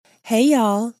Hey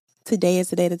y'all, today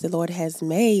is the day that the Lord has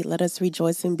made. Let us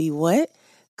rejoice and be what?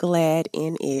 Glad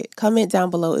in it. Comment down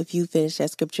below if you finished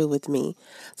that scripture with me.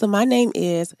 So my name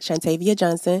is Shantavia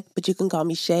Johnson, but you can call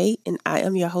me Shay, and I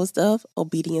am your host of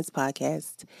Obedience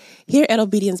Podcast. Here at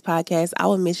Obedience Podcast,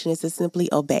 our mission is to simply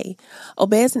obey.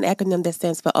 Obey is an acronym that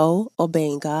stands for O,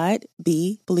 obeying God,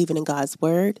 B, believing in God's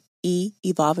word, E,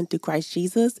 evolving through Christ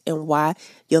Jesus, and Y,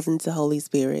 yielding to Holy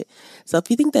Spirit. So if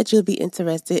you think that you'll be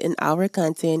interested in our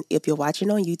content, if you're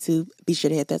watching on YouTube, be sure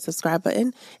to hit that subscribe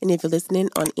button. And if you're listening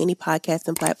on any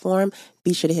podcasting platform,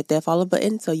 be sure to hit that follow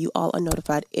button so you all are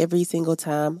notified every single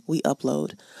time we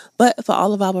upload. But for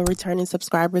all of our returning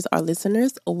subscribers, our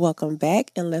listeners, welcome back,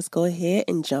 and let's go ahead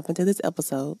and jump into this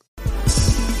episode.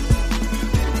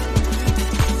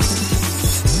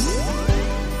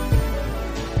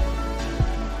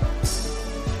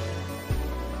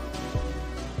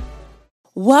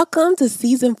 Welcome to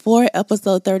Season 4,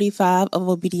 Episode 35 of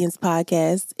Obedience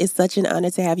Podcast. It's such an honor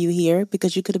to have you here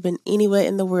because you could have been anywhere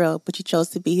in the world, but you chose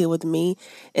to be here with me,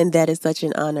 and that is such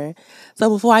an honor. So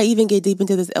before I even get deep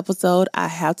into this episode, I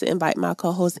have to invite my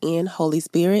co-host in, Holy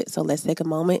Spirit. So let's take a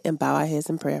moment and bow our heads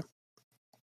in prayer.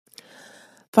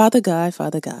 Father God,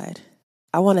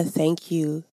 I want to thank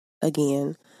you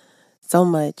again so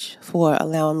much for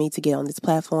allowing me to get on this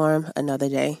platform another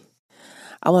day.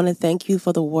 I want to thank you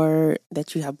for the word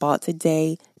that you have brought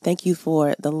today. Thank you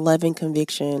for the loving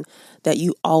conviction that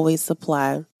you always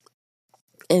supply.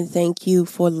 And thank you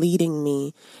for leading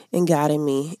me and guiding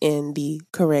me in the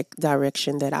correct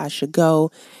direction that I should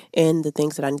go and the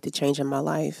things that I need to change in my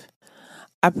life.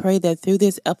 I pray that through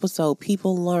this episode,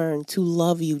 people learn to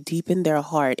love you deep in their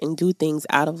heart and do things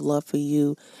out of love for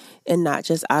you and not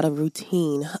just out of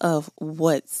routine of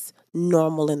what's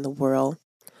normal in the world.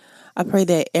 I pray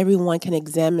that everyone can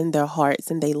examine their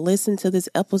hearts and they listen to this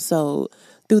episode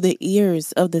through the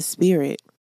ears of the Spirit.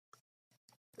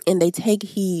 And they take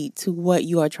heed to what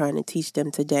you are trying to teach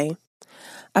them today.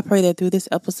 I pray that through this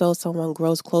episode, someone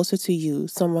grows closer to you,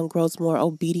 someone grows more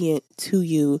obedient to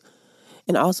you.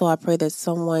 And also I pray that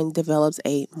someone develops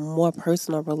a more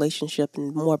personal relationship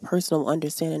and more personal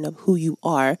understanding of who you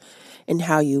are and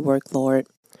how you work, Lord.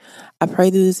 I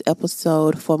pray through this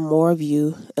episode for more of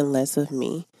you and less of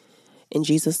me. In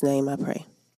Jesus' name I pray.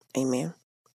 Amen.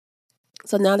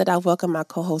 So now that I've welcomed my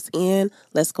co-host in,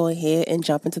 let's go ahead and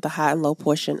jump into the high and low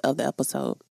portion of the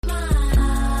episode.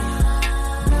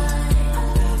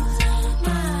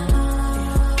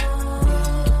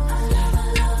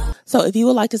 So if you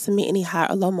would like to submit any high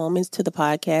or low moments to the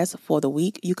podcast for the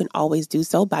week, you can always do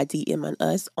so by DMing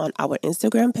us on our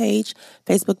Instagram page,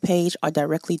 Facebook page, or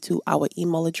directly to our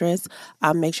email address.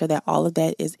 I'll make sure that all of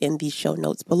that is in the show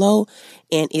notes below.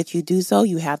 And if you do so,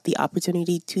 you have the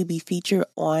opportunity to be featured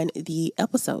on the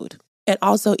episode. And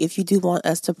also, if you do want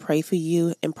us to pray for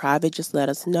you in private, just let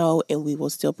us know and we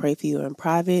will still pray for you in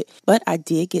private. But I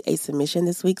did get a submission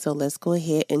this week, so let's go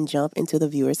ahead and jump into the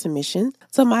viewer submission.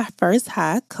 So my first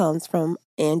high comes from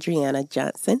Andriana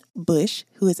Johnson Bush,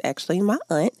 who is actually my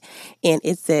aunt. And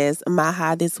it says, my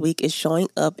high this week is showing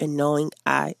up and knowing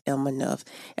I am enough.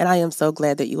 And I am so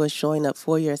glad that you are showing up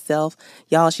for yourself.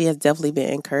 Y'all, she has definitely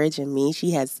been encouraging me.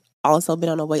 She has also been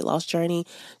on a weight loss journey.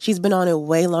 She's been on it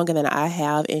way longer than I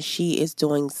have, and she is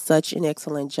doing such an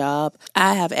excellent job.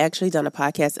 I have actually done a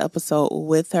podcast episode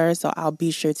with her, so I'll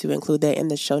be sure to include that in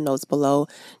the show notes below.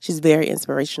 She's very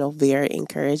inspirational, very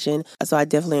encouraging. So I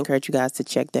definitely encourage you guys to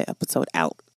check that episode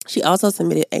out. She also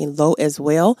submitted a low as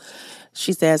well.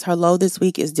 She says her low this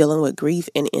week is dealing with grief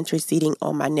and interceding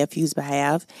on my nephew's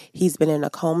behalf. He's been in a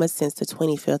coma since the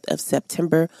 25th of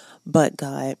September, but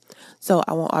God. So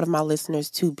I want all of my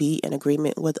listeners to be in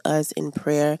agreement with us in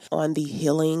prayer on the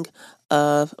healing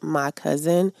of my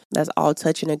cousin. Let's all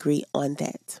touch and agree on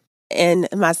that. And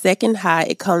my second high,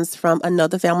 it comes from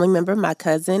another family member, my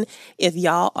cousin. If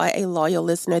y'all are a loyal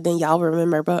listener, then y'all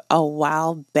remember a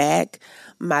while back,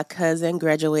 my cousin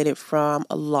graduated from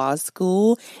law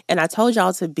school. And I told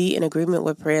y'all to be in agreement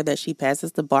with prayer that she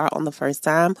passes the bar on the first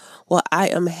time. Well, I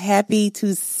am happy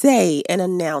to say and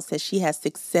announce that she has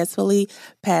successfully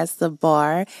passed the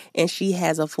bar and she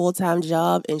has a full-time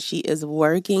job and she is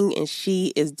working and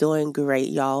she is doing great,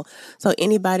 y'all. So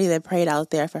anybody that prayed out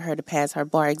there for her to pass her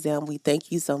bar exam, we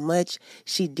thank you so much.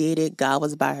 She did it. God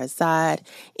was by her side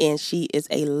and she is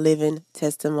a living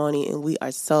testimony and we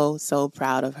are so, so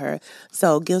proud of her.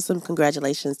 So give some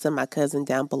congratulations to my cousin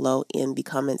down below in the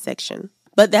comment section.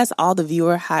 But that's all the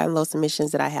viewer high and low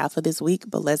submissions that I have for this week.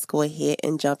 But let's go ahead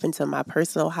and jump into my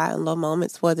personal high and low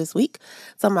moments for this week.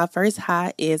 So my first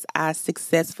high is I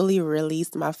successfully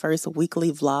released my first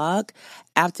weekly vlog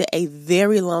after a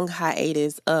very long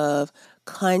hiatus of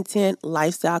content,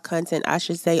 lifestyle content, I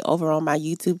should say, over on my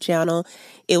YouTube channel.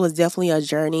 It was definitely a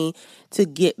journey to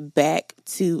get back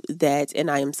to that. And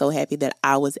I am so happy that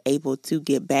I was able to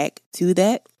get back to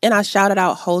that. And I shouted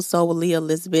out Whole Soul with Leah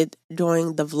Elizabeth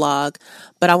during the vlog,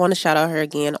 but I want to shout out her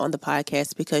again on the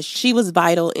podcast because she was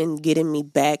vital in getting me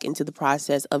back into the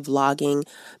process of vlogging,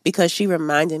 because she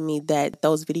reminded me that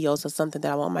those videos are something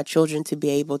that I want my children to be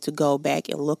able to go back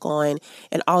and look on,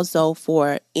 and also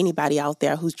for anybody out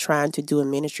there who's trying to do a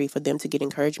ministry, for them to get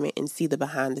encouragement and see the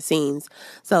behind the scenes.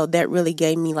 So that really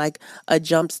gave me like a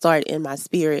jump start in my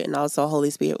spirit, and also Holy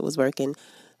Spirit was working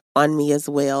on me as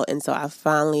well. And so I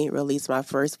finally released my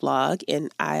first vlog,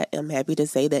 and I am happy to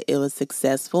say that it was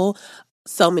successful.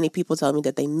 So many people told me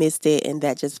that they missed it, and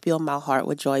that just filled my heart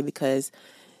with joy because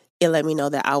it let me know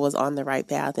that I was on the right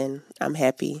path, and I'm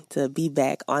happy to be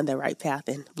back on the right path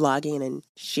and vlogging and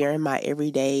sharing my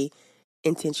everyday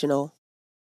intentional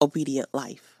obedient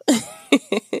life.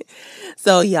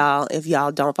 So y'all, if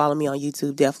y'all don't follow me on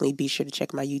YouTube, definitely be sure to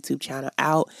check my YouTube channel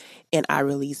out. And I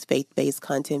release faith-based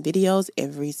content videos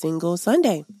every single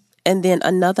Sunday. And then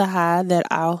another high that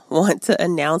I want to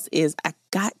announce is I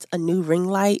got a new ring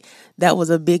light. That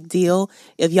was a big deal.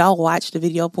 If y'all watched the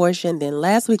video portion, then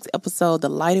last week's episode, the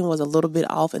lighting was a little bit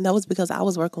off. And that was because I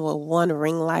was working with one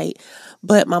ring light.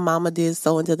 But my mama did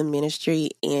sow into the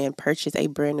ministry and purchased a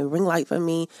brand new ring light for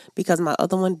me because my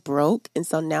other one broke. And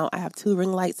so now I have two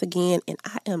ring lights again, and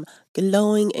I am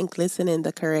glowing and glistening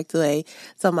the correct way.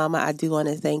 So mama, I do want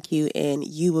to thank you, and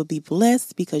you will be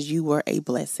blessed because you were a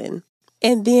blessing.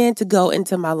 And then to go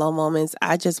into my low moments,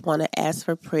 I just want to ask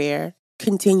for prayer,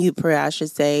 continued prayer, I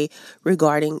should say,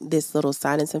 regarding this little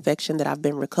sinus infection that I've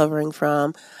been recovering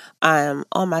from. I'm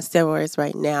on my steroids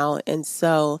right now, and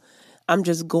so I'm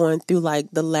just going through like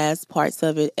the last parts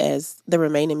of it as the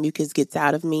remaining mucus gets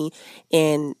out of me.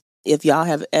 And if y'all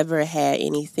have ever had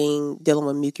anything dealing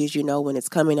with mucus, you know when it's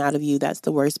coming out of you, that's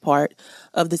the worst part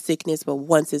of the sickness. But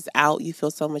once it's out, you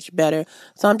feel so much better.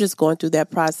 So I'm just going through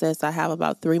that process. I have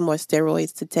about 3 more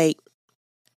steroids to take,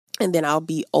 and then I'll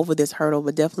be over this hurdle.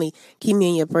 But definitely keep me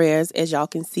in your prayers. As y'all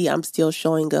can see, I'm still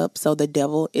showing up, so the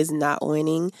devil is not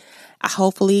winning.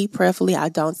 Hopefully, prayerfully, I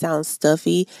don't sound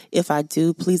stuffy. If I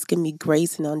do, please give me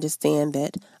grace and understand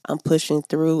that I'm pushing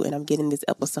through and I'm getting this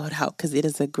episode out because it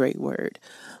is a great word.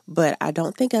 But I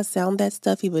don't think I sound that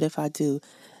stuffy, but if I do,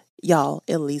 y'all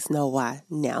at least know why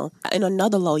now. And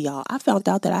another low, y'all, I found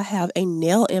out that I have a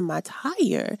nail in my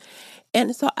tire.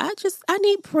 And so I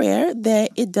need prayer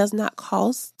that it does not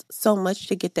cost so much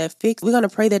to get that fixed. We're going to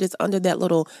pray that it's under that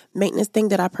little maintenance thing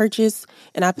that I purchased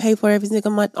and I pay for every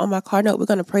single month on my car note. We're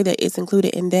going to pray that it's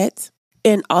included in that.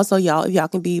 And also, y'all, if y'all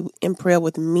can be in prayer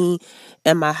with me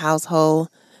and my household,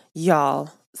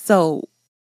 y'all. So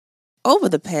over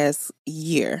the past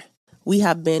year, we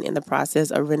have been in the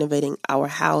process of renovating our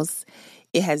house.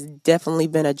 It has definitely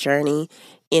been a journey,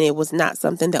 and it was not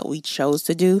something that we chose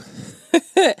to do.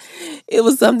 It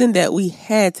was something that we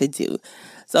had to do.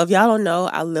 So if y'all don't know,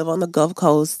 I live on the Gulf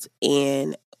Coast,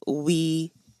 and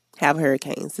we have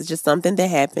hurricanes. It's just something that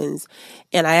happens.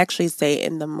 And I actually stay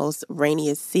in the most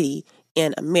rainiest city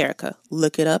in America.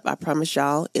 Look it up. I promise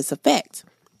y'all, it's a fact.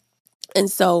 And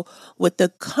so with the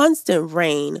constant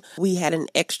rain, we had an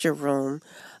extra room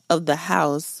of the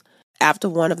house. After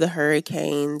one of the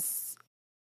hurricanes,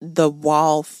 the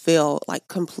wall fell like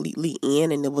completely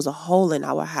in, and there was a hole in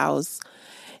our house.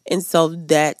 And so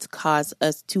that caused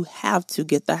us to have to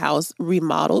get the house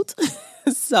remodeled.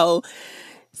 So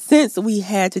since we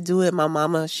had to do it, my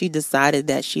mama, she decided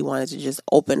that she wanted to just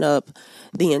open up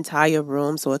the entire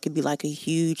room so it could be like a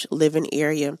huge living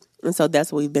area. And so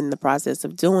that's what we've been in the process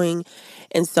of doing.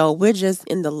 And so we're just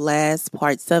in the last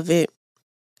parts of it.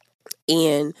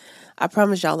 And I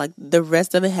promise y'all, like, the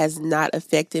rest of it has not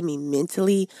affected me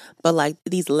mentally, but like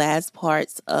these last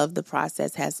parts of the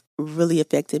process has really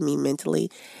affected me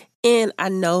mentally. And I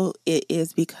know it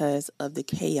is because of the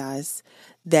chaos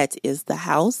that is the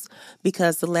house,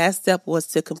 because the last step was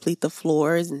to complete the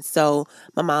floors. And so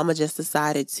my mama just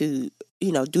decided to,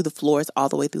 do the floors all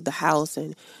the way through the house.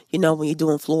 And, when you're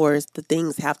doing floors, the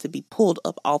things have to be pulled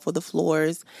up off of the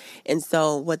floors. And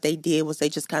so what they did was they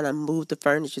just kind of moved the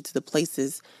furniture to the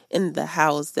places in the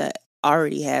house that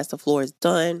already has the floors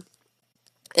done.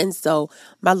 And so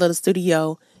my little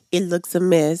studio, it looks a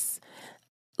mess.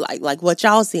 Like what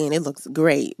y'all seeing, it looks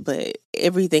great, but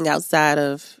everything outside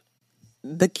of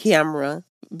the camera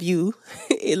view,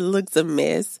 it looks a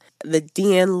mess. The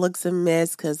den looks a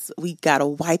mess because we gotta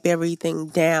wipe everything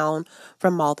down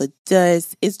from all the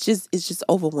dust. It's just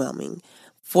overwhelming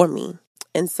for me.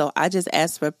 And so I just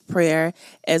ask for prayer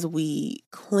as we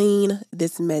clean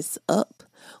this mess up.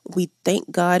 We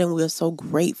thank God and we're so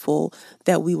grateful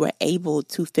that we were able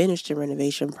to finish the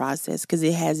renovation process because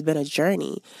it has been a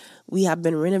journey. We have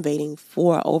been renovating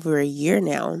for over a year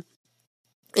now.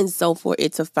 And so for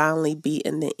it to finally be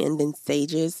in the ending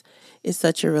stages is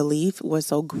such a relief. We're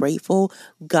so grateful.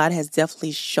 God has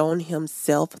definitely shown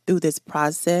himself through this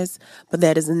process, but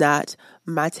that is not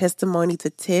my testimony to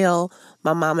tell.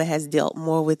 My mama has dealt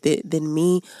more with it than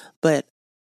me, but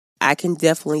I can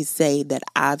definitely say that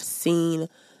I've seen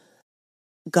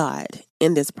God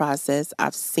in this process.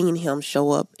 I've seen him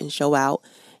show up and show out.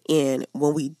 And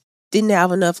when we didn't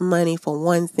have enough money for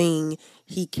one thing,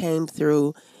 he came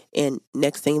through. And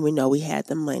next thing we know, we had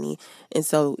the money. And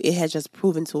so it has just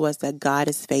proven to us that God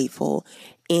is faithful.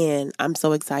 And I'm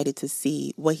so excited to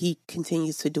see what he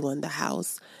continues to do in the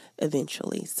house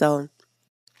eventually. So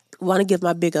want to give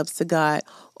my big ups to God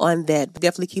on that.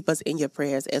 Definitely keep us in your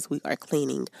prayers as we are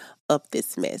cleaning up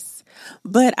this mess.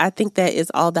 But I think that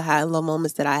is all the high and low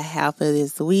moments that I have for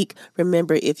this week.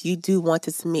 Remember, if you do want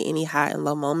to submit any high and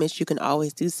low moments, you can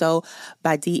always do so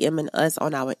by DMing us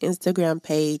on our Instagram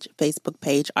page, Facebook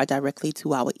page, or directly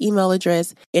to our email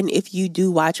address. And if you do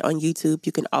watch on YouTube,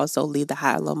 you can also leave the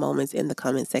high and low moments in the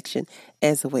comment section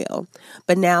as well.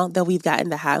 But now that we've gotten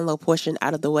the high and low portion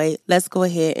out of the way, let's go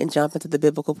ahead and jump into the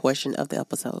biblical portion of the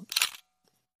episode.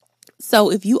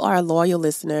 So if you are a loyal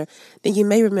listener, then you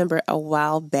may remember a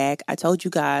while back, I told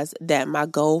you guys that my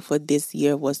goal for this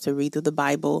year was to read through the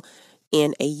Bible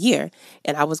in a year.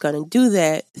 And I was going to do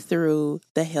that through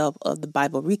the help of the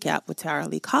Bible Recap with Tara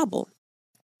Lee Cobble.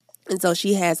 And so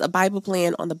she has a Bible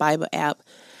plan on the Bible app.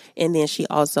 And then she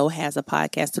also has a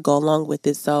podcast to go along with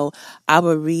it. So I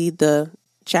will read the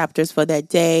chapters for that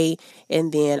day,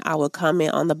 and then I will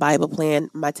comment on the Bible plan,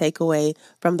 my takeaway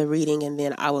from the reading, and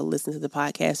then I will listen to the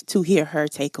podcast to hear her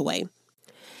takeaway.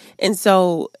 And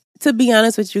so, to be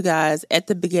honest with you guys, at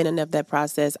the beginning of that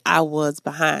process, I was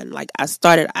behind. Like, I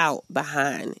started out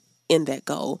behind in that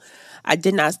goal. I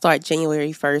did not start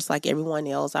January 1st like everyone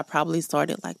else. I probably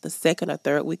started like the second or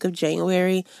third week of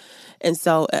January. And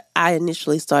so I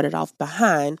initially started off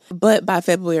behind, but by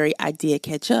February, I did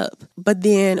catch up. But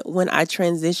then when I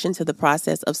transitioned to the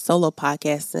process of solo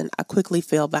podcasting, I quickly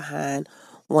fell behind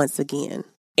once again.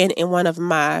 And in one of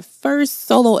my first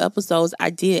solo episodes, I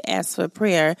did ask for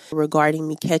prayer regarding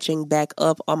me catching back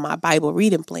up on my Bible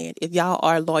reading plan. If y'all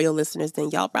are loyal listeners,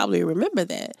 then y'all probably remember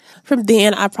that. From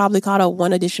then, I probably caught up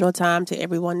one additional time to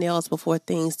everyone else before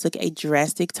things took a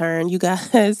drastic turn, you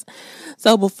guys.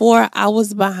 So before, I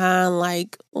was behind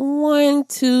like 1,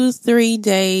 2, 3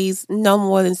 days, no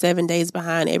more than 7 days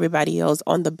behind everybody else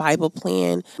on the Bible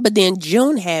plan. But then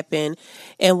June happened.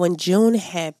 And when June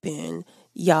happened,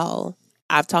 y'all,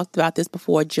 I've talked about this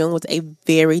before. June was a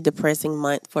very depressing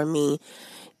month for me.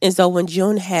 And so when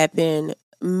June happened,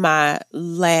 my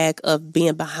lag of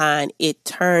being behind, it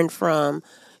turned from,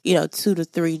 2 to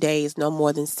 3 days, no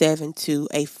more than 7, to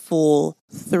a full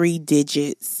 3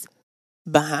 digits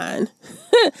behind.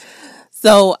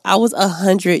 So I was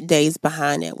 100 days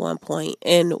behind at one point.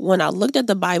 And when I looked at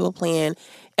the Bible plan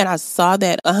and I saw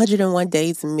that 101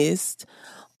 days missed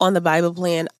on the Bible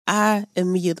plan, I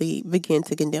immediately began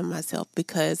to condemn myself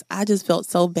because I just felt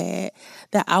so bad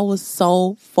that I was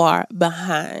so far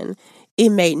behind. It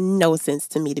made no sense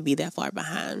to me to be that far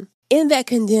behind. In that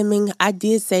condemning, I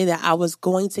did say that I was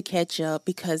going to catch up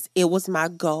because it was my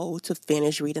goal to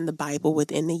finish reading the Bible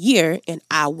within the year, and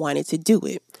I wanted to do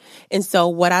it. And so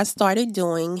what I started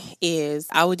doing is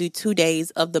I would do 2 days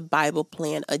of the Bible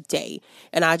plan a day.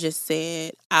 And I just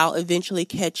said I'll eventually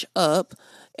catch up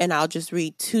and I'll just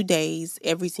read 2 days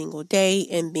every single day.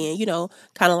 And then,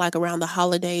 kind of like around the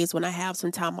holidays when I have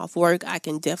some time off work, I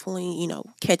can definitely,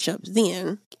 catch up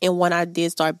then. And when I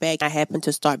did start back, I happened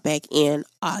to start back in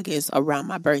August around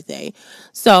my birthday.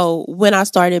 So when I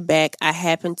started back, I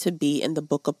happened to be in the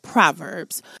book of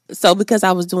Proverbs. So because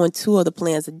I was doing 2 of the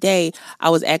plans a day, I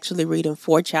was actually reading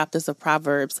 4 chapters of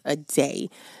Proverbs a day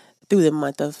through the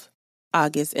month of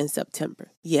August and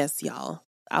September. Yes, y'all.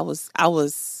 I was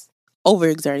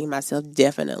overexerting myself,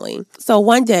 definitely. So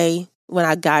one day when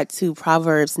I got to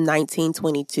Proverbs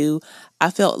 19:22,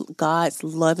 I felt God's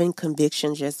loving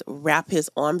conviction just wrap his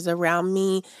arms around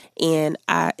me, and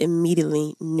I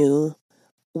immediately knew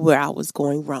where I was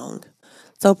going wrong.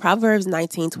 So Proverbs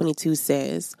 19:22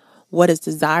 says, "What is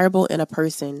desirable in a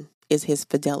person is his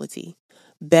fidelity.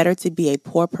 Better to be a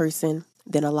poor person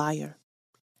than a liar."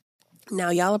 Now,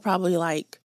 y'all are probably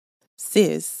like,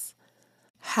 sis,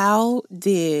 how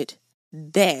did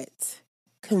that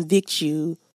convict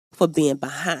you for being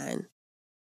behind?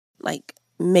 Like,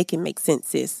 make it make sense,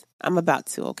 sis. I'm about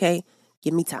to, okay?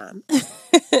 Give me time.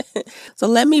 So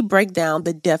let me break down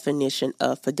the definition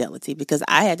of fidelity, because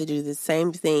I had to do the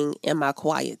same thing in my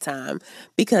quiet time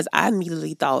because I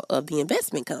immediately thought of the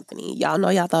investment company. Y'all know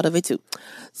y'all thought of it too.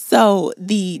 So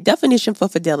the definition for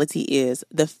fidelity is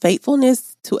the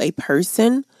faithfulness to a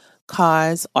person,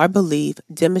 cause, or belief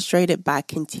demonstrated by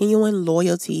continuing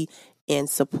loyalty and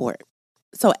support.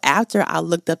 So after I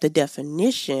looked up the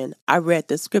definition, I read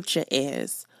the scripture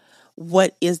as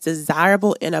what is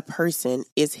desirable in a person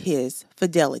is his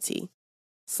fidelity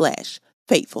 /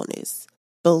 faithfulness,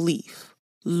 belief,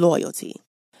 loyalty.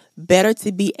 Better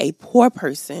to be a poor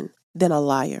person than a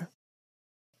liar.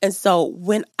 And so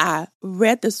when I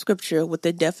read the scripture with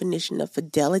the definition of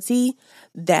fidelity,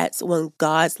 that's when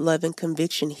God's love and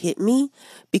conviction hit me,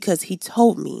 because he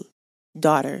told me,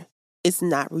 daughter, it's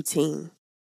not routine.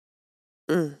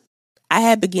 I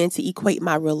had begun to equate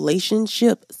my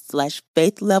relationship /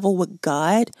 faith level with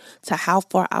God to how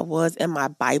far I was in my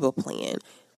Bible plan.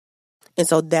 And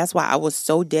so that's why I was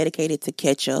so dedicated to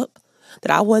catch up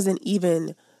that I wasn't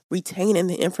even retaining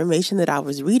the information that I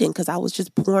was reading, because I was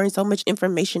just pouring so much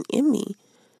information in me.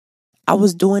 I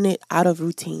was doing it out of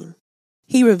routine.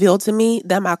 He revealed to me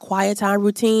that my quiet time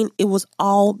routine, it was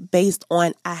all based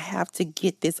on I have to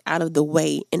get this out of the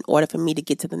way in order for me to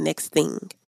get to the next thing.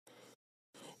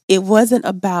 It wasn't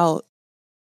about,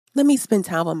 let me spend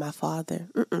time with my father.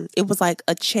 It was like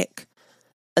a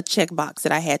checkbox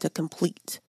that I had to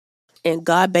complete. And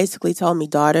God basically told me,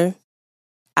 daughter,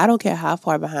 I don't care how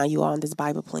far behind you are on this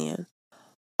Bible plan.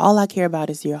 All I care about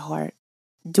is your heart.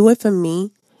 Do it for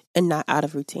me and not out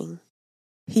of routine.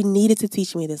 He needed to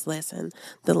teach me this lesson,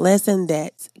 the lesson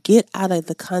that get out of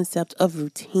the concept of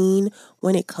routine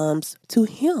when it comes to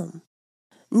him.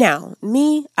 Now,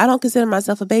 me, I don't consider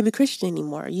myself a baby Christian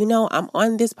anymore. You know, I'm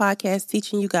on this podcast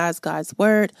teaching you guys God's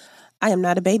word. I am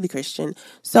not a baby Christian.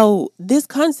 So this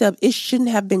concept, it shouldn't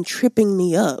have been tripping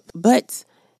me up. But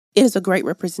it is a great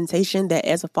representation that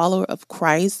as a follower of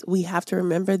Christ, we have to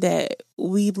remember that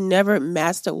we've never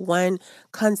mastered one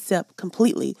concept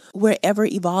completely. We're ever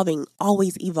evolving,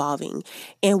 always evolving,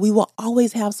 and we will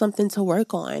always have something to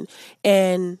work on.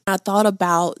 And I thought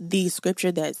about the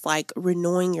scripture that's like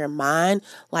renewing your mind.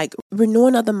 Like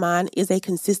renewing of the mind is a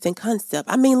consistent concept.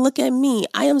 I mean, look at me.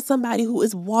 I am somebody who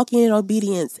is walking in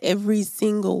obedience every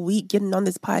single week, getting on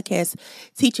this podcast,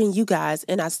 teaching you guys,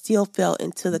 and I still fell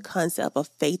into the concept of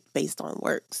faith based on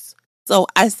works. So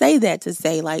I say that to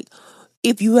say, like,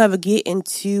 if you ever get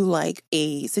into like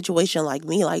a situation like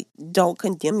me, like, don't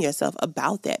condemn yourself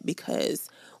about that, because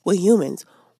we're humans.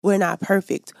 We're not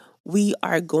perfect. We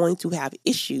are going to have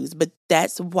issues, but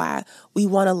that's why we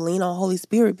want to lean on Holy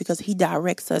Spirit, because he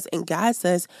directs us and guides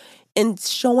us in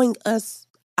showing us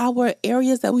our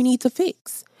areas that we need to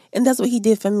fix. And that's what he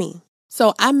did for me.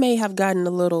 So I may have gotten a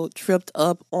little tripped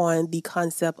up on the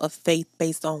concept of faith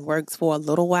based on works for a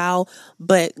little while,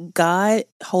 but God,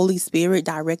 Holy Spirit,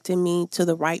 directed me to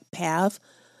the right path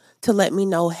to let me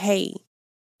know, hey,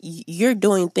 you're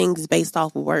doing things based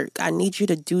off work. I need you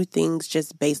to do things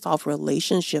just based off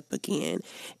relationship again.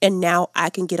 And now I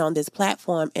can get on this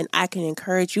platform and I can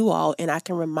encourage you all and I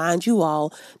can remind you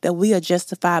all that we are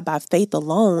justified by faith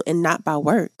alone and not by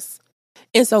works.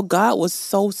 And so God was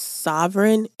so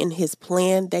sovereign in his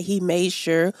plan that he made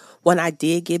sure when I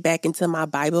did get back into my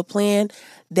Bible plan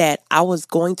that I was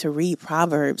going to read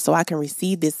Proverbs so I can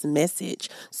receive this message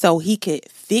so he could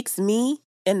fix me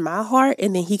in my heart,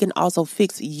 and then he can also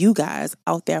fix you guys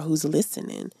out there who's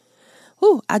listening.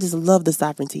 Ooh, I just love the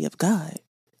sovereignty of God.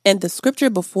 And the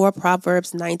scripture before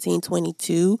Proverbs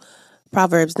 19:22,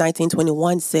 Proverbs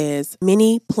 19:21 says,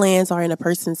 many plans are in a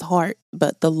person's heart,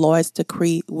 but the Lord's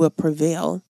decree will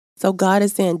prevail. So God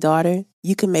is saying, daughter,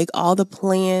 you can make all the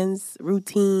plans,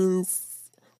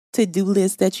 routines, to-do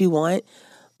lists that you want,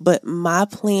 but my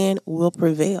plan will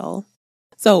prevail.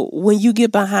 So when you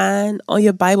get behind on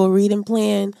your Bible reading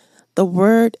plan, the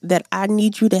word that I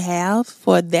need you to have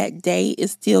for that day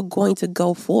is still going to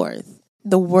go forth.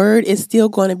 The word is still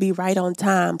going to be right on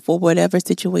time for whatever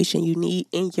situation you need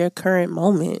in your current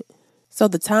moment. So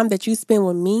the time that you spend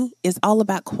with me is all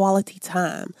about quality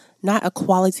time, not a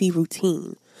quality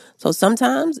routine. So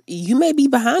sometimes you may be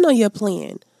behind on your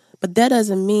plan, but that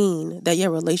doesn't mean that your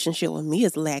relationship with me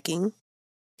is lacking.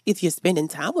 If you're spending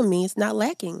time with me, it's not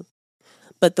lacking.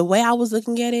 But the way I was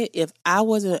looking at it, if I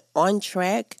wasn't on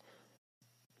track,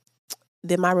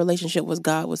 then my relationship with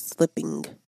God was slipping.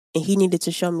 And he needed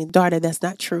to show me, daughter, that's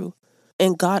not true.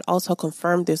 And God also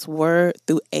confirmed this word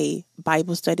through a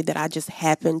Bible study that I just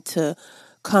happened to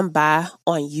come by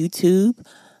on YouTube.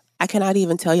 I cannot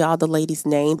even tell y'all the lady's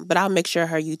name, but I'll make sure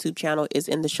her YouTube channel is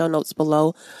in the show notes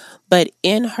below. But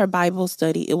in her Bible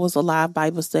study, it was a live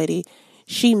Bible study.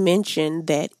 she mentioned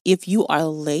that if you are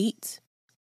late,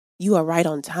 you are right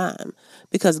on time,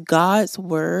 because God's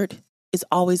word is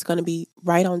always going to be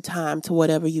right on time to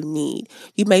whatever you need.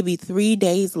 You may be 3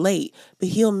 days late, but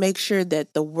he'll make sure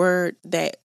that the word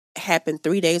that happened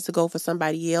 3 days ago for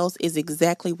somebody else is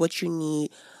exactly what you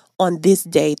need on this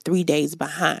day, 3 days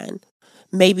behind.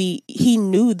 Maybe he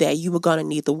knew that you were going to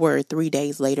need the word 3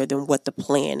 days later than what the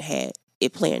plan had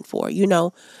it planned for, you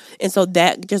know? And so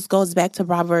that just goes back to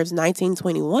Proverbs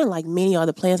 19:21, like many are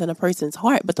the plans in a person's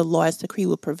heart, but the Lord's decree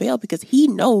will prevail because he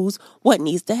knows what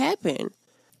needs to happen.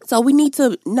 So we need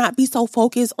to not be so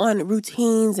focused on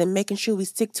routines and making sure we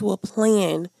stick to a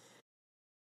plan.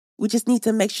 We just need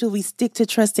to make sure we stick to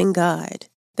trusting God.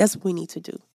 That's what we need to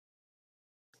do.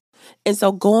 And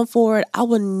so going forward, I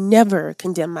will never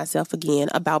condemn myself again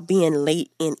about being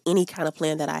late in any kind of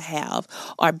plan that I have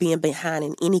or being behind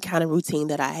in any kind of routine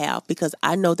that I have, because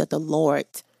I know that the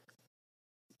Lord's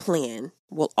plan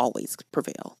will always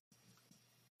prevail.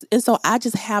 And so I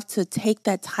just have to take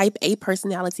that type A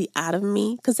personality out of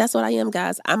me, because that's what I am,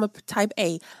 guys. I'm a type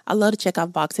A. I love to check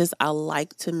off boxes. I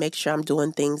like to make sure I'm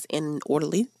doing things in an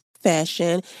orderly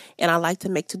fashion, and I like to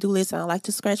make to-do lists, and I like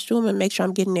to scratch through them and make sure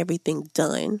I'm getting everything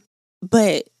done.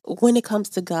 But when it comes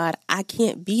to God, I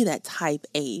can't be that type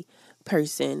A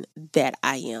person that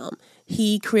I am.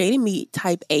 He created me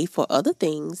type A for other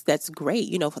things. That's great.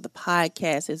 You know, for the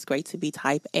podcast, it's great to be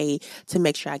type A to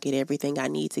make sure I get everything I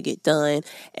need to get done.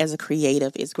 As a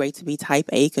creative, it's great to be type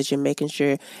A because you're making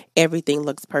sure everything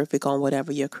looks perfect on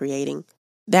whatever you're creating.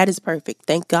 That is perfect.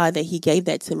 Thank God that he gave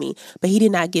that to me. But he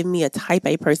did not give me a type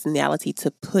A personality to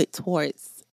put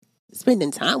towards spending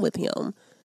time with him.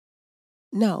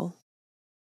 No.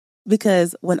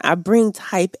 Because when I bring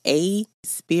type A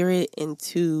spirit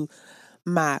into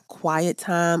my quiet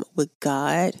time with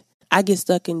God, I get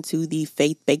stuck into the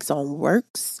faith based on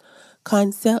works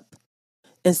concept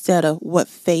instead of what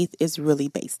faith is really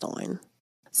based on.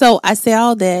 So I say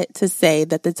all that to say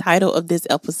that the title of this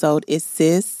episode is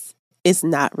Sis, It's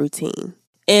Not Routine.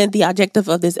 And the objective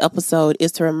of this episode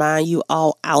is to remind you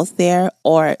all out there,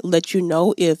 or let you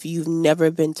know if you've never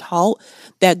been taught,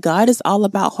 that God is all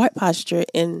about heart posture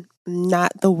and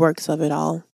not the works of it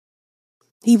all.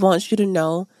 He wants you to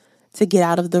know to get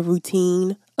out of the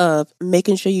routine of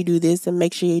making sure you do this and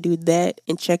make sure you do that,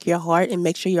 and check your heart and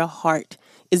make sure your heart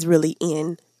is really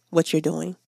in what you're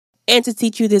doing. And to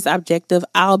teach you this objective,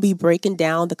 I'll be breaking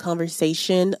down the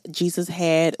conversation Jesus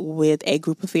had with a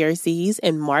group of Pharisees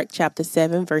in Mark chapter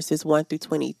 7, verses 1 through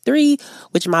 23,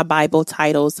 which my Bible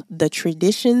titles The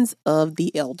Traditions of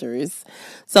the Elders.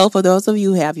 So for those of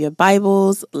you who have your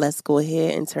Bibles, let's go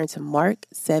ahead and turn to Mark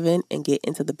 7 and get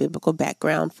into the biblical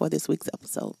background for this week's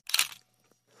episode.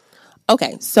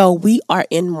 Okay, so we are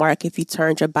in Mark, if you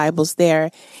turned your Bibles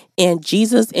there, and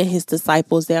Jesus and his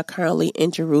disciples, they're currently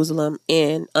in Jerusalem,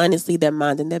 and honestly, they're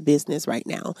minding their business right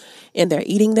now, and they're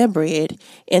eating their bread,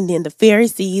 and then the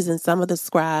Pharisees and some of the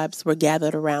scribes were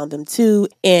gathered around them too,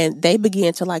 and they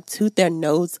began to toot their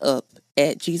nose up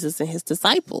at Jesus and his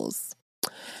disciples.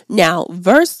 Now,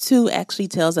 verse 2 actually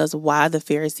tells us why the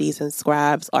Pharisees and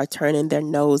scribes are turning their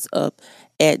nose up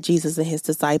at Jesus and his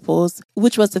disciples,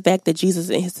 which was the fact that Jesus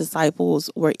and his disciples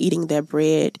were eating their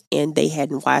bread and they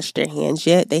hadn't washed their hands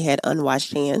yet. They had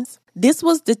unwashed hands. This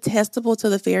was detestable to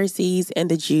the Pharisees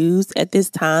and the Jews at this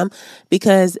time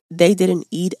because they didn't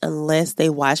eat unless they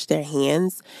washed their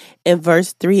hands. And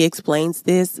verse 3 explains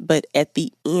this, but at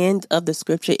the end of the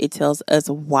scripture, it tells us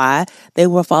why they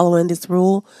were following this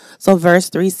rule. So verse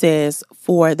 3 says,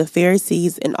 "For the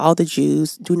Pharisees and all the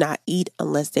Jews do not eat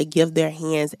unless they give their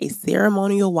hands a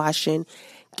ceremonial washing,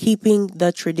 keeping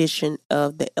the tradition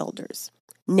of the elders."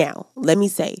 Now, let me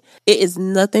say, it is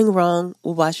nothing wrong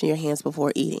with washing your hands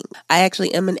before eating. I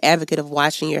actually am an advocate of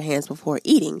washing your hands before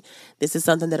eating. This is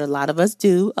something that a lot of us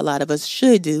do, a lot of us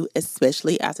should do,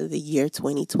 especially after the year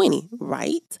 2020,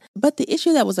 right? But the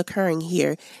issue that was occurring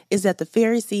here is that the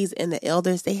Pharisees and the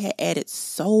elders, they had added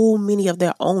so many of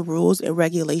their own rules and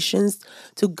regulations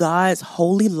to God's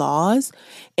holy laws,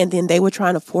 and then they were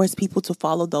trying to force people to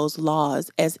follow those laws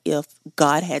as if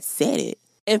God had said it.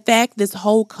 In fact, this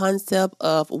whole concept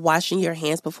of washing your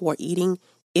hands before eating,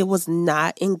 it was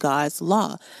not in God's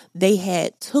law. They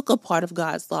had took a part of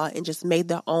God's law and just made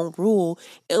their own rule,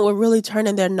 and were really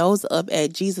turning their nose up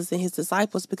at Jesus and his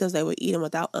disciples because they were eating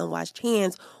without unwashed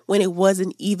hands when it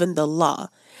wasn't even the law.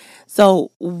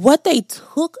 So what they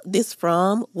took this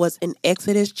from was in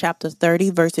Exodus chapter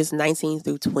 30, verses 19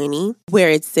 through 20,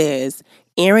 where it says,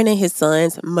 "Aaron and his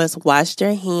sons must wash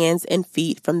their hands and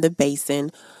feet from the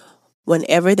basin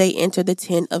Whenever they enter the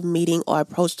tent of meeting or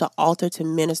approach the altar to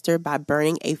minister by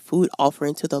burning a food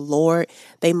offering to the Lord,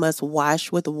 they must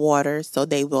wash with water so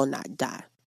they will not die.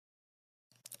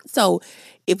 So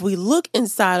if we look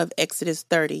inside of Exodus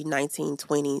 30, 19,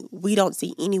 20, we don't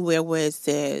see anywhere where it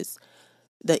says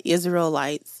the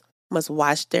Israelites must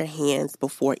wash their hands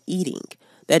before eating.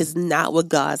 That is not what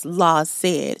God's law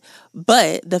said.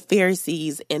 But the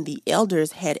Pharisees and the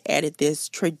elders had added this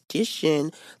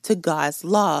tradition to God's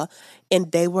law,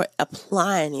 and they were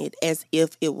applying it as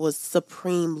if it was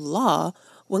supreme law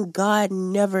when God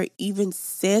never even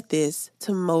said this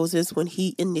to Moses when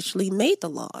he initially made the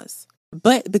laws.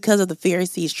 But because of the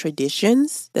Pharisees'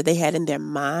 traditions that they had in their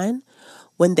mind,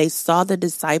 when they saw the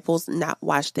disciples not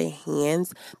wash their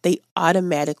hands, they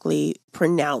automatically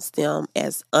pronounced them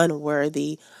as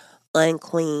unworthy,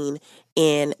 unclean,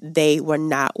 and they were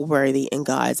not worthy in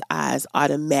God's eyes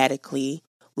automatically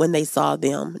when they saw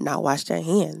them not wash their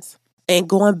hands. And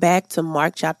going back to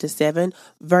Mark chapter 7,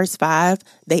 verse 5,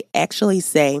 they actually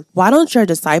say, "Why don't your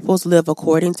disciples live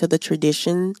according to the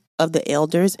tradition of the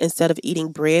elders instead of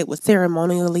eating bread with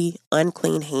ceremonially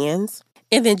unclean hands?"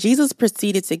 And then Jesus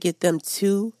proceeded to get them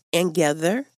to and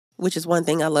together, which is one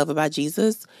thing I love about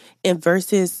Jesus. In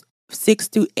verses 6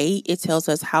 through 8, it tells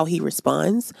us how he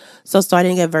responds. So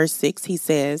starting at verse 6, he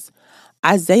says,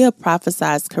 "Isaiah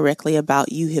prophesies correctly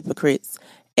about you hypocrites,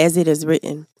 as it is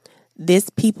written, 'This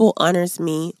people honors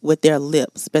me with their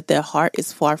lips, but their heart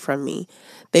is far from me.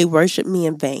 They worship me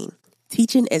in vain,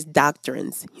 teaching as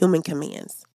doctrines human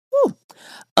commands.'" Woo.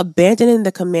 Abandoning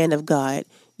the command of God,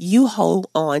 you hold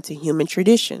on to human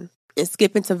tradition. And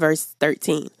skipping to verse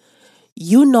 13.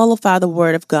 You nullify the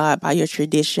word of God by your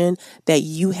tradition that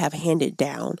you have handed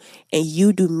down, and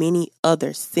you do many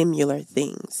other similar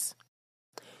things.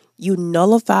 You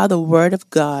nullify the word of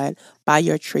God by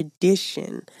your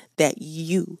tradition that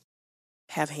you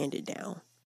have handed down.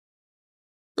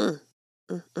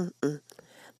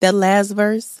 That last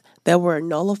verse, that word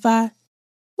nullify,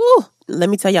 let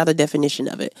me tell y'all the definition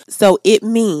of it. So it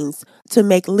means to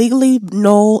make legally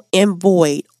null and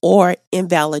void or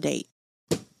invalidate.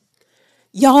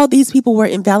 Y'all, these people were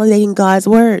invalidating God's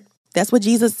word. That's what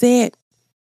Jesus said.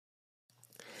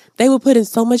 They were putting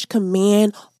so much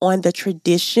command on the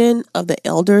tradition of the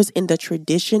elders and the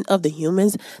tradition of the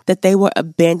humans that they were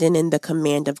abandoning the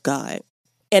command of God.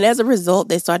 And as a result,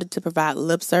 they started to provide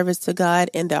lip service to God,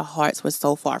 and their hearts were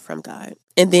so far from God.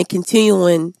 And then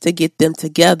continuing to get them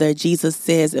together, Jesus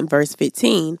says in verse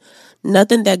 15,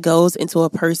 "Nothing that goes into a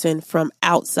person from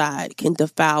outside can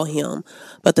defile him,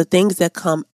 but the things that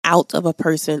come out of a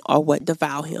person are what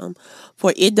defile him.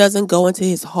 For it doesn't go into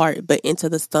his heart, but into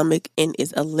the stomach and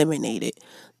is eliminated.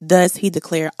 Thus he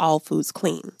declared all foods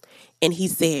clean. And he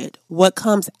said, what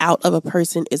comes out of a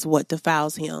person is what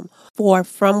defiles him. For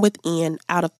from within,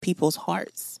 out of people's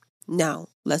hearts." Now,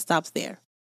 let's stop there.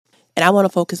 And I want to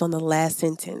focus on the last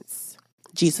sentence.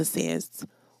 Jesus says,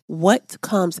 what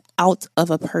comes out of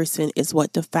a person is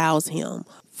what defiles him.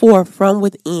 For from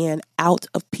within, out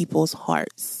of people's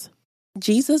hearts.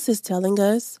 Jesus is telling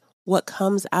us what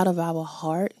comes out of our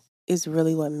heart is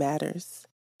really what matters.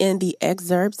 In the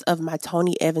excerpts of my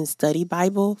Tony Evans Study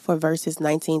Bible for verses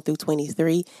 19 through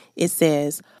 23, it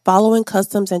says, "Following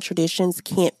customs and traditions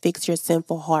can't fix your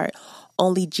sinful heart.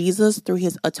 Only Jesus, through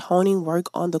his atoning work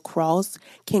on the cross,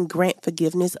 can grant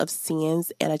forgiveness of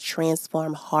sins and a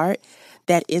transformed heart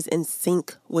that is in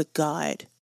sync with God."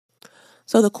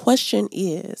 So the question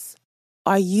is,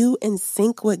 are you in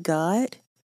sync with God?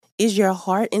 Is your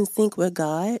heart in sync with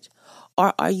God?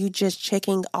 Or are you just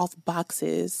checking off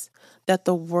boxes that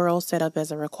the world set up as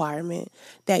a requirement,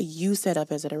 that you set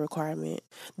up as a requirement,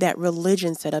 that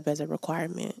religion set up as a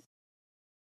requirement?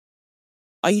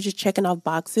 Are you just checking off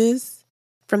boxes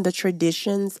from the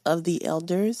traditions of the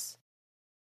elders?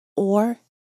 Or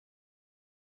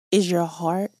is your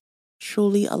heart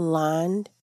truly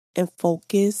aligned and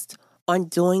focused on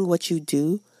doing what you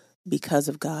do because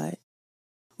of God?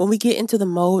 When we get into the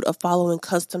mode of following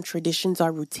custom traditions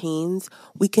or routines,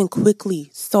 we can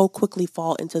so quickly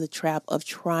fall into the trap of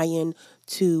trying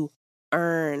to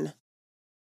earn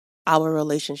our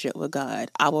relationship with God,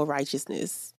 our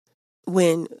righteousness.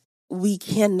 When we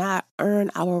cannot earn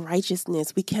our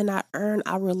righteousness, we cannot earn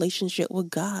our relationship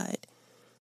with God.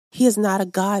 He is not a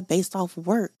God based off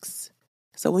works.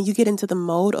 So when you get into the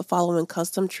mode of following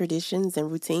custom traditions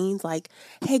and routines like,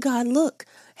 hey God, look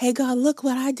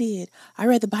what I did. I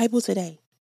read the Bible today.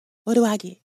 What do I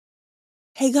get?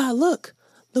 Hey God, look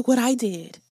what I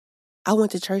did. I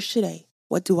went to church today.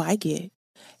 What do I get?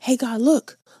 Hey God,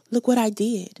 look what I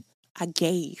did. I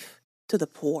gave to the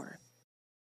poor.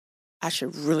 I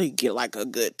should really get like a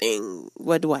good thing.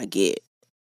 What do I get?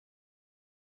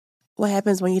 What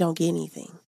happens when you don't get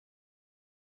anything?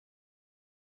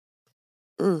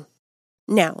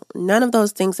 Now, none of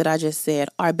those things that I just said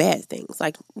are bad things.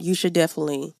 Like, you should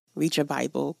definitely read your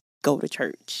Bible, go to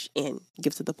church, and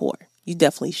give to the poor. You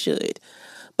definitely should.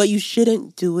 But you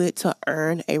shouldn't do it to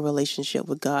earn a relationship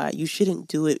with God. You shouldn't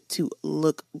do it to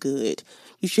look good.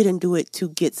 You shouldn't do it to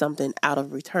get something out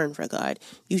of return for God.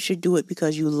 You should do it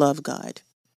because you love God.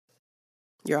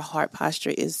 Your heart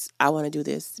posture is, I want to do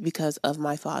this because of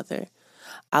my Father.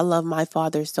 I love my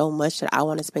Father so much that I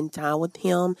want to spend time with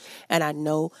him. And I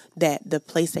know that the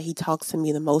place that he talks to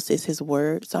me the most is his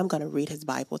word. So I'm going to read his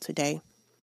Bible today.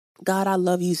 God, I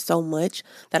love you so much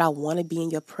that I want to be in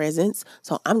your presence.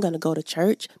 So I'm going to go to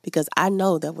church because I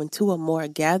know that when two or more are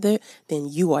gathered, then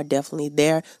you are definitely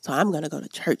there. So I'm going to go to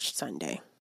church Sunday.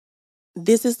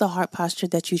 This is the heart posture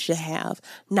that you should have,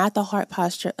 not the heart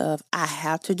posture of, I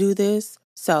have to do this,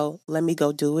 so let me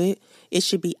go do it. It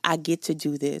should be, I get to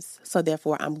do this, so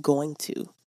therefore I'm going to.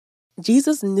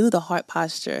 Jesus knew the heart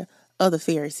posture of the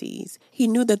Pharisees. He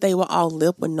knew that they were all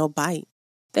lip with no bite.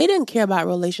 They didn't care about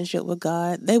relationship with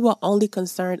God. They were only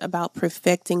concerned about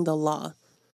perfecting the law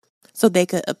so they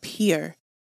could appear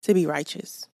to be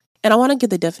righteous. And I want to give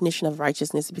the definition of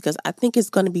righteousness because I think it's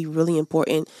going to be really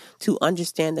important to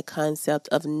understand the concept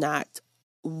of not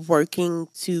working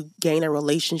to gain a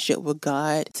relationship with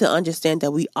God, to understand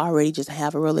that we already just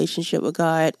have a relationship with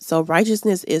God. So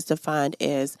righteousness is defined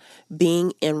as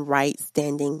being in right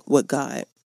standing with God.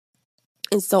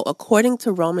 And so according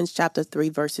to Romans chapter 3,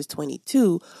 verses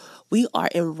 22, we are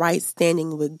in right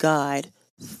standing with God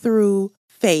through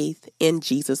faith in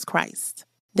Jesus Christ.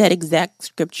 That exact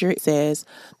scripture says,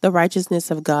 the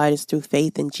righteousness of God is through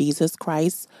faith in Jesus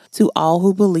Christ to all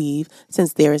who believe,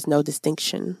 since there is no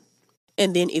distinction.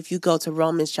 And then if you go to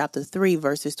Romans chapter 3,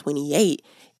 verses 28,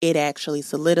 it actually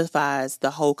solidifies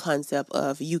the whole concept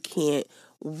of you can't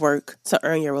work to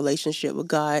earn your relationship with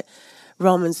God.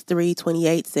 Romans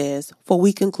 3:28 says, for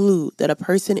we conclude that a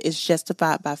person is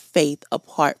justified by faith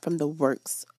apart from the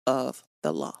works of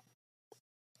the law.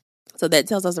 So that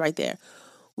tells us right there,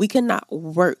 we cannot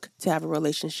work to have a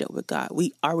relationship with God.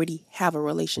 We already have a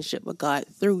relationship with God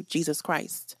through Jesus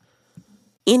Christ.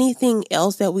 Anything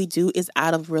else that we do is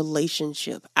out of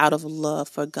relationship, out of love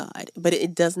for God, but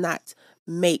it does not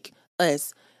make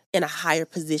us in a higher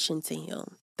position to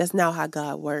him. That's not how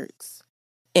God works.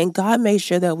 And God made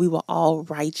sure that we were all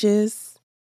righteous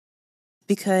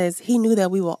because he knew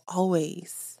that we will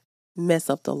always mess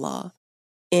up the law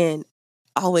and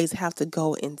always have to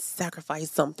go and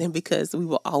sacrifice something because we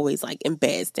were always like in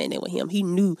bad standing with him. He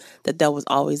knew that that was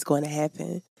always going to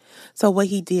happen. So what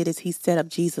he did is he set up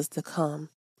Jesus to come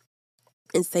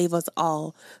and save us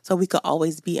all so we could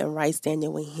always be in right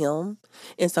standing with him.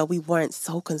 And so we weren't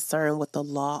so concerned with the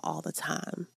law all the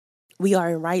time. We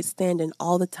are in right standing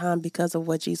all the time because of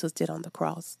what Jesus did on the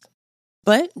cross.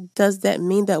 But does that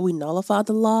mean that we nullify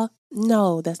the law?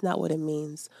 No, that's not what it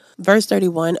means. Verse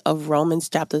 31 of Romans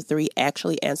chapter 3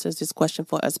 actually answers this question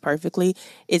for us perfectly.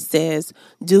 It says,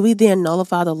 do we then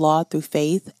nullify the law through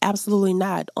faith? Absolutely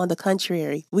not. On the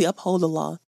contrary, we uphold the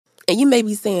law. And you may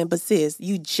be saying, but sis,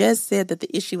 you just said that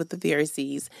the issue with the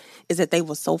Pharisees is that they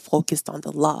were so focused on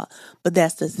the law. But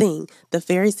that's the thing. The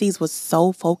Pharisees were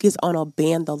so focused on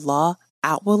obeying the law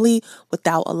outwardly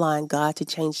without allowing God to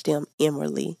change them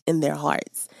inwardly in their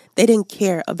hearts. They didn't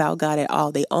care about God at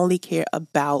all. They only cared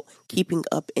about keeping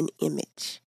up an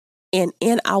image. And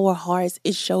in our hearts,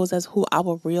 it shows us who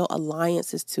our real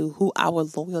alliance is to, who our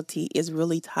loyalty is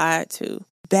really tied to.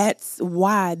 That's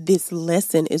why this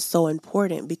lesson is so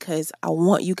important, because I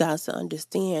want you guys to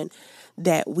understand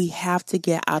that we have to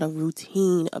get out of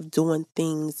routine of doing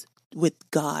things with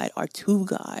God or to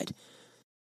God.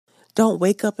 Don't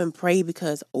wake up and pray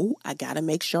because, oh, I got to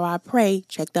make sure I pray.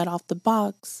 Check that off the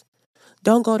box.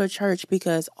 Don't go to church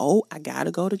because, oh, I got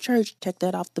to go to church. Check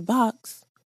that off the box.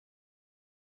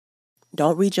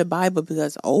 Don't read your Bible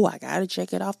because, oh, I got to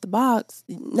check it off the box.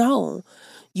 No,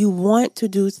 you want to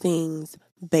do things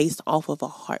based off of a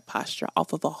heart posture,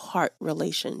 off of a heart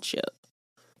relationship.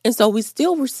 And so we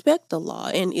still respect the law.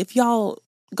 And if y'all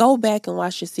go back and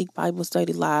watch your Seek Bible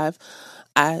Study Live,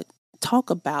 I talk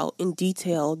about in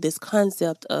detail this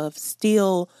concept of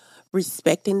still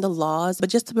respecting the laws. But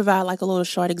just to provide like a little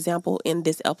short example in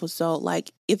this episode,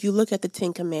 like if you look at the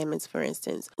 10 Commandments, for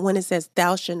instance, when it says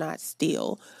thou shalt not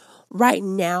steal, right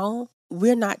now,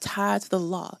 we're not tied to the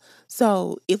law.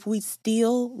 So if we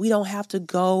steal, we don't have to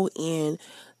go and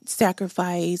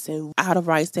sacrifice and out of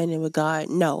right standing with God.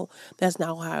 No, that's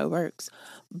not how it works.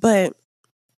 But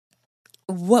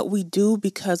what we do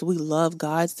because we love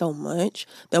God so much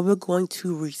that we're going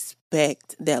to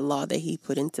respect that law that he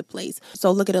put into place.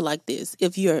 So look at it like this.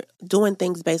 If you're doing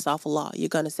things based off of law, you're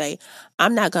going to say,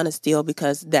 I'm not going to steal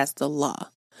because that's the law.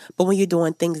 But when you're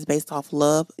doing things based off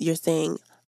love, you're saying,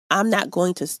 I'm not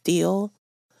going to steal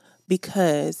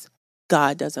because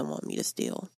God doesn't want me to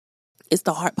steal. It's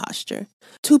the heart posture.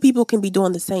 Two people can be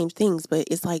doing the same things, but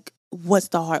it's like, what's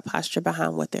the heart posture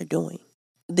behind what they're doing?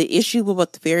 The issue with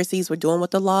what the Pharisees were doing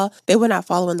with the law, they were not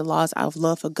following the laws out of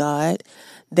love for God.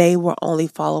 They were only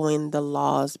following the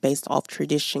laws based off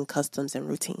tradition, customs, and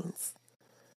routines.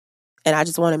 And I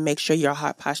just want to make sure your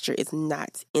heart posture is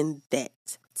not in that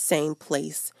same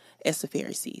place as the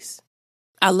Pharisees.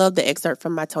 I love the excerpt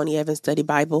from my Tony Evans Study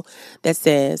Bible that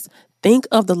says, think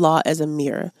of the law as a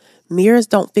mirror. Mirrors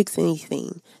don't fix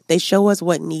anything. They show us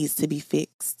what needs to be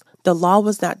fixed. The law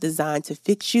was not designed to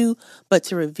fix you, but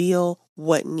to reveal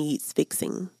what needs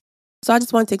fixing. So I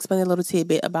just wanted to explain a little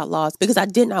tidbit about laws because I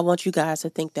did not want you guys to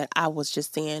think that I was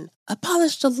just saying,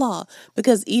 abolish the law,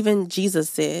 because even Jesus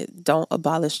said, don't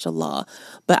abolish the law.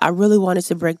 But I really wanted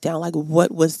to break down like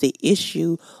what was the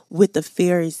issue with the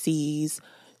Pharisees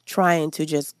trying to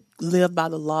just live by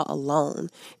the law alone.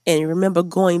 And remember,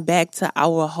 going back to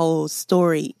our whole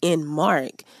story in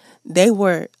Mark, they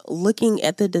were looking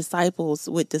at the disciples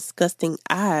with disgusting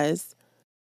eyes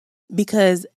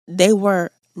because they were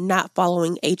not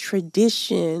following a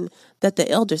tradition that the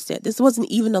elders said. This wasn't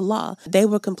even a law. They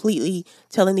were completely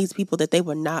telling these people that they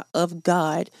were not of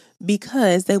God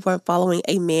because they weren't following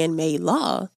a man-made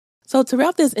law. So to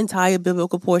wrap this entire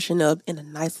biblical portion up in a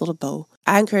nice little bow,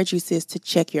 I encourage you, sis, to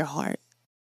check your heart.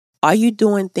 Are you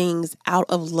doing things out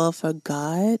of love for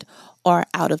God or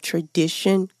out of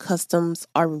tradition, customs,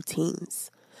 or routines?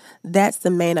 That's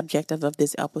the main objective of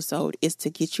this episode, is to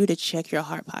get you to check your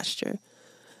heart posture.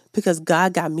 Because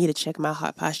God got me to check my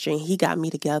heart posture and he got me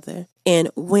together. And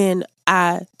when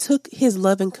I took his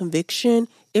love and conviction,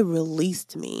 it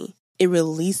released me. It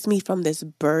released me from this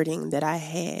burden that I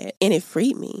had, and it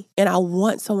freed me. And I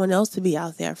want someone else to be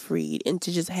out there freed and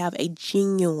to just have a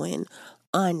genuine,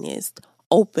 honest,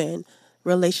 open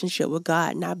relationship with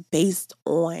God, not based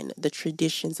on the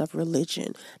traditions of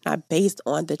religion, not based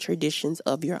on the traditions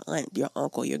of your aunt, your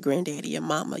uncle, your granddaddy, your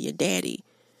mama, your daddy,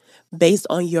 based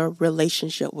on your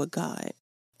relationship with God.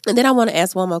 And then I want to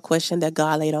ask one more question that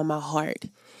God laid on my heart.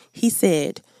 He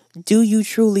said, do you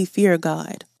truly fear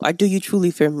God? Or do you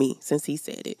truly fear me, since he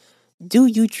said it? Do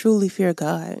you truly fear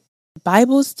God?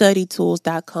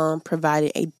 BibleStudyTools.com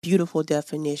provided a beautiful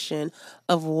definition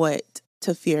of what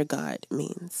to fear God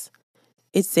means.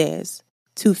 It says,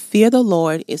 to fear the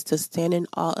Lord is to stand in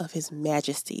awe of his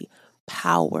majesty,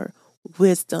 power,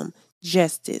 wisdom,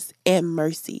 justice, and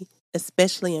mercy,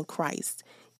 especially in Christ,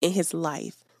 in his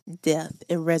life, death,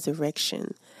 and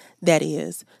resurrection. That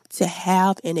is, to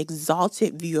have an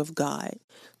exalted view of God,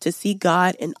 to see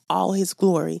God in all his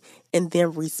glory, and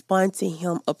then respond to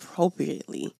him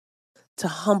appropriately, to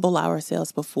humble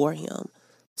ourselves before him,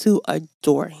 to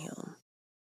adore him.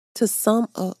 To sum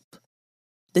up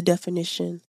the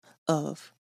definition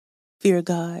of fear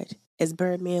God, as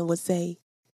Birdman would say,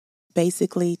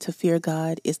 basically to fear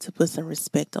God is to put some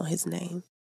respect on his name.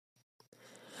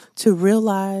 To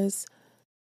realize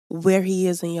where he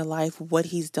is in your life, what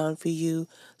he's done for you.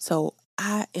 So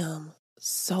I am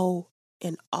so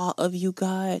in awe of you,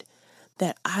 God,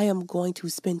 that I am going to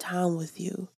spend time with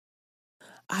you.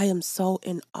 I am so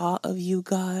in awe of you,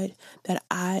 God, that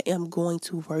I am going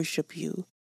to worship you.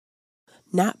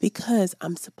 Not because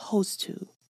I'm supposed to,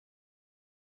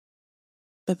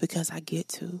 but because I get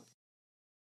to.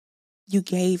 You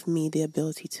gave me the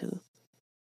ability to.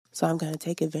 So I'm going to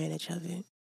take advantage of it.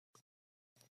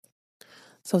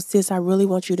 So sis, I really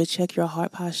want you to check your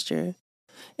heart posture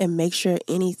and make sure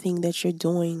anything that you're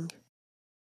doing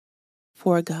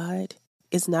for God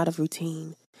is not of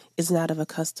routine, is not of a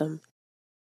custom,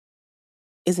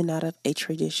 is not of a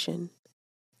tradition,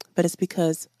 but it's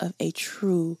because of a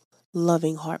true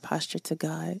loving heart posture to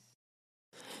God.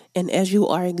 And as you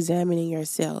are examining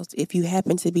yourselves, if you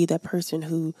happen to be that person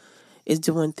who is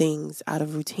doing things out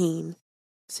of routine,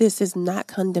 sis, is not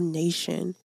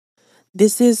condemnation.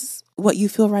 This is what you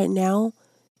feel right now.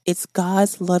 It's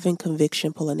God's loving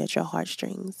conviction pulling at your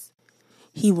heartstrings.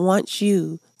 He wants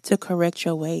you to correct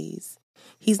your ways.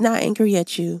 He's not angry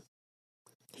at you.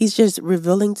 He's just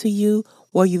revealing to you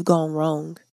where you've gone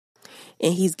wrong.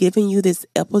 And he's giving you this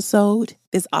episode,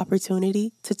 this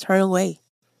opportunity to turn away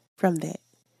from that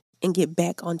and get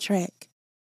back on track.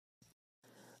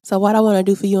 So what I want to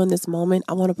do for you in this moment,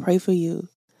 I want to pray for you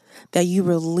that you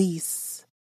release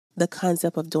the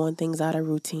concept of doing things out of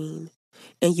routine.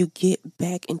 and you get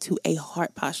back into a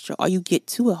heart posture, or you get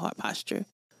to a heart posture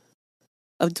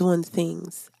of doing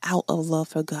things out of love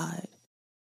for God.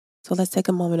 So let's take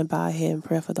a moment and bow our head in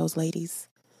prayer for those ladies.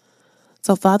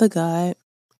 So Father God,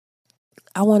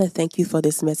 I want to thank you for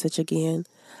this message again.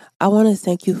 I want to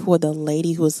thank you for the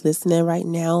lady who is listening right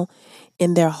now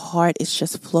and their heart is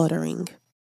just fluttering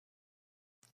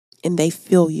and they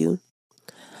feel you.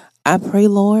 I pray,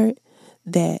 Lord,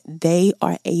 that they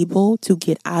are able to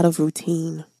get out of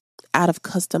routine, out of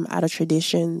custom, out of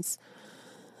traditions.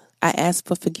 I ask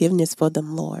for forgiveness for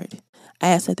them, Lord. I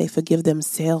ask that they forgive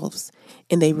themselves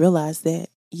and they realize that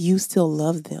you still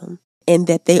love them and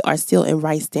that they are still in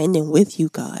right standing with you,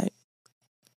 God.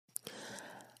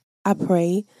 I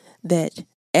pray that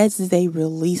as they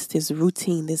release this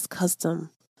routine, this custom,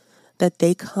 that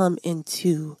they come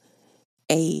into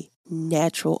a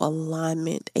natural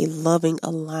alignment, a loving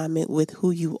alignment with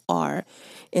who you are,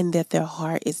 and that their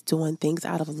heart is doing things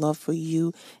out of love for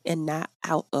you and not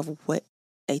out of what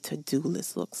a to-do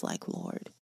list looks like, Lord.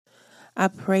 I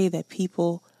pray that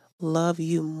people love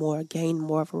you more, gain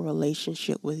more of a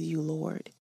relationship with you,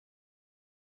 Lord.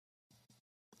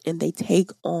 And they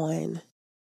take on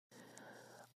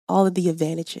all of the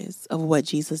advantages of what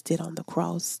Jesus did on the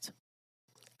cross.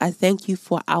 I thank you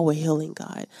for our healing,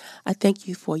 God. I thank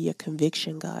you for your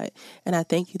conviction, God. And I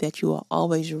thank you that you are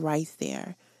always right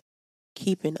there,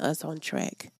 keeping us on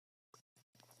track.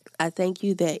 I thank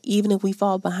you that even if we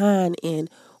fall behind in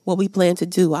what we plan to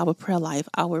do, our prayer life,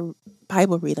 our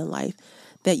Bible reading life,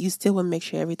 that you still will make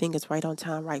sure everything is right on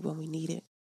time, right when we need it.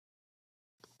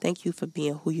 Thank you for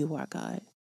being who you are, God.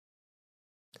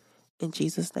 In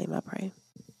Jesus' name I pray.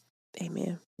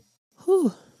 Amen.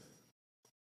 Whew.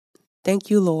 Thank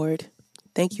you, Lord.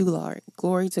 Thank you, Lord.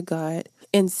 Glory to God.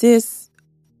 And sis,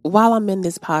 while I'm in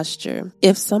this posture,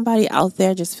 if somebody out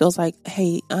there just feels like,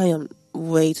 hey, I am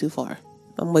way too far.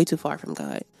 I'm way too far from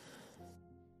God.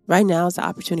 Right now is the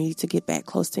opportunity to get back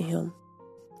close to Him.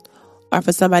 Or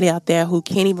for somebody out there who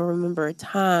can't even remember a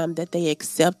time that they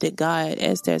accepted God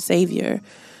as their Savior,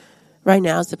 right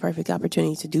now is the perfect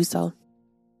opportunity to do so.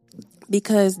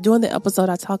 Because during the episode,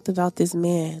 I talked about this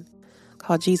man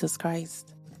called Jesus Christ.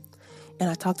 And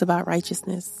I talked about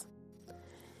righteousness.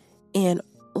 And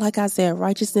like I said,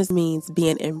 righteousness means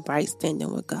being in right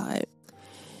standing with God.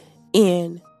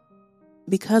 And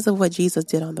because of what Jesus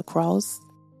did on the cross,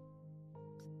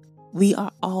 we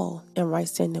are all in right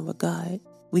standing with God.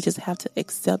 We just have to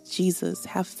accept Jesus,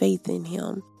 have faith in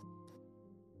Him,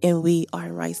 and we are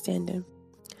in right standing.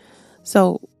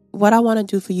 So what I want to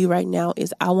do for you right now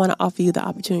is I want to offer you the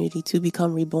opportunity to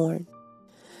become reborn.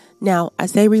 Now, I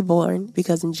say reborn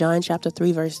because in John chapter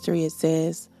 3, verse 3, it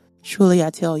says, "Truly I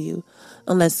tell you,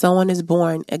 unless someone is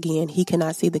born again, he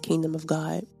cannot see the kingdom of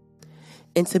God."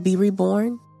 And to be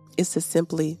reborn is to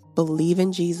simply believe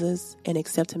in Jesus and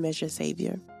accept Him as your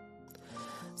Savior.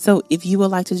 So if you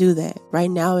would like to do that, right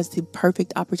now is the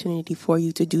perfect opportunity for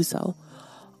you to do so.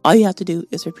 All you have to do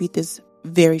is repeat this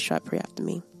very short prayer after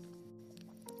me.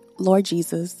 Lord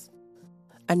Jesus,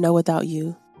 I know without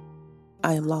you,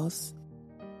 I am lost.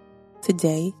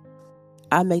 Today,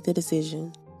 I make the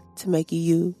decision to make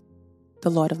you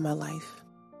the Lord of my life.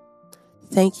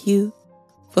 Thank you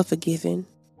for forgiving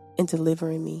and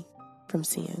delivering me from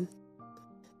sin.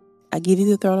 I give you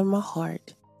the throne of my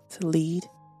heart to lead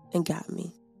and guide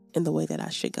me in the way that I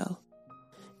should go.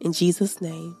 In Jesus'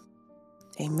 name,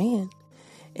 amen.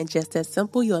 And just as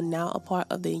simple, you are now a part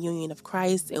of the union of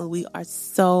Christ, and we are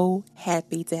so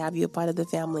happy to have you a part of the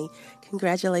family.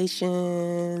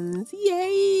 Congratulations.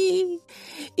 Yay.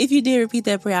 If you did repeat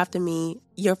that prayer after me,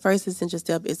 your first essential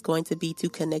step is going to be to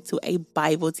connect to a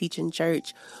Bible teaching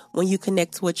church. When you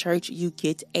connect to a church, you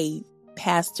get a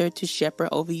pastor to shepherd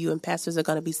over you, and pastors are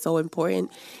going to be so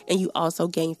important. And you also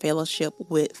gain fellowship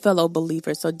with fellow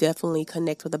believers. So definitely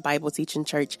connect with a Bible teaching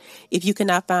church. If you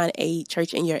cannot find a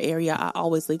church in your area, I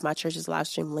always leave my church's live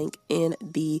stream link in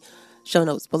the show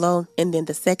notes below. And then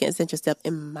the second essential step,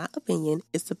 in my opinion,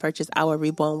 is to purchase our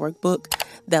Reborn Workbook.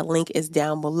 That link is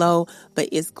down below, but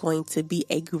it's going to be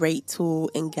a great tool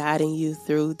in guiding you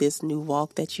through this new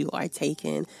walk that you are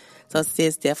taking. So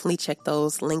sis, definitely check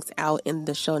those links out in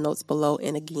the show notes below.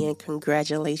 And again,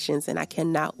 congratulations. And I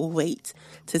cannot wait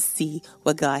to see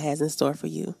what God has in store for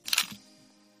you.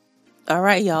 All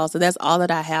right, y'all. So that's all that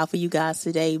I have for you guys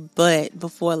today. But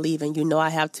before leaving, you know I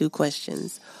have 2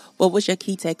 questions. What was your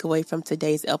key takeaway from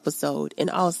today's episode? And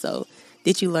also,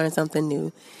 did you learn something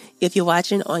new? If you're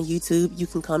watching on YouTube, you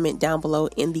can comment down below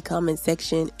in the comment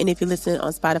section. And if you're listening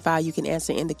on Spotify, you can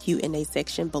answer in the Q&A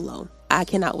section below. I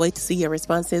cannot wait to see your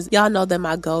responses. Y'all know that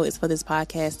my goal is for this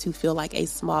podcast to feel like a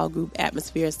small group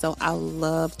atmosphere. So I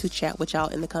love to chat with y'all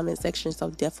in the comment section. So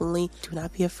definitely do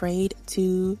not be afraid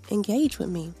to engage with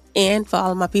me. And for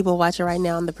all of my people watching right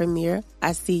now on the premiere,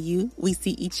 I see you. We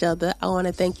see each other. I want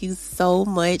to thank you so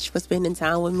much for spending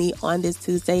time with me on this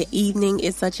Tuesday evening.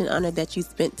 It's such an honor that you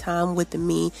spent time with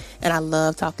me, and I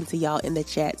love talking to y'all in the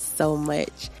chat so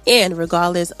much. And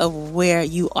regardless of where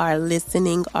you are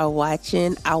listening or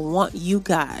watching, I want you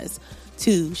guys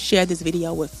to share this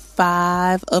video with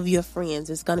 5 of your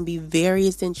friends. It's going to be very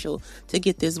essential to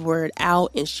get this word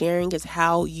out, and sharing is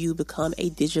how you become a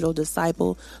digital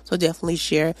disciple. So definitely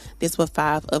share this with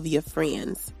 5 of your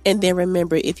friends. And then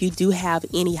remember, if you do have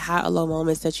any high or low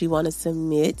moments that you want to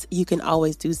submit, you can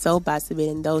always do so by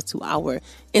submitting those to our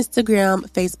Instagram,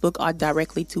 Facebook, or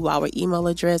directly to our email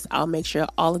address. I'll make sure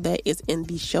all of that is in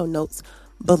the show notes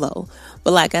below.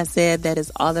 But like I said, that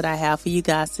is all that I have for you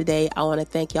guys today. I want to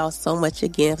thank y'all so much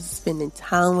again for spending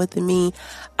time with me.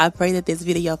 I pray that this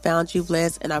video found you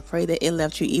blessed, and I pray that it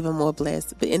left you even more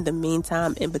blessed. But in the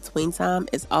meantime, in between time,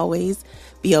 as always,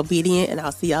 be obedient, and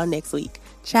I'll see y'all next week.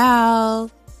 Ciao.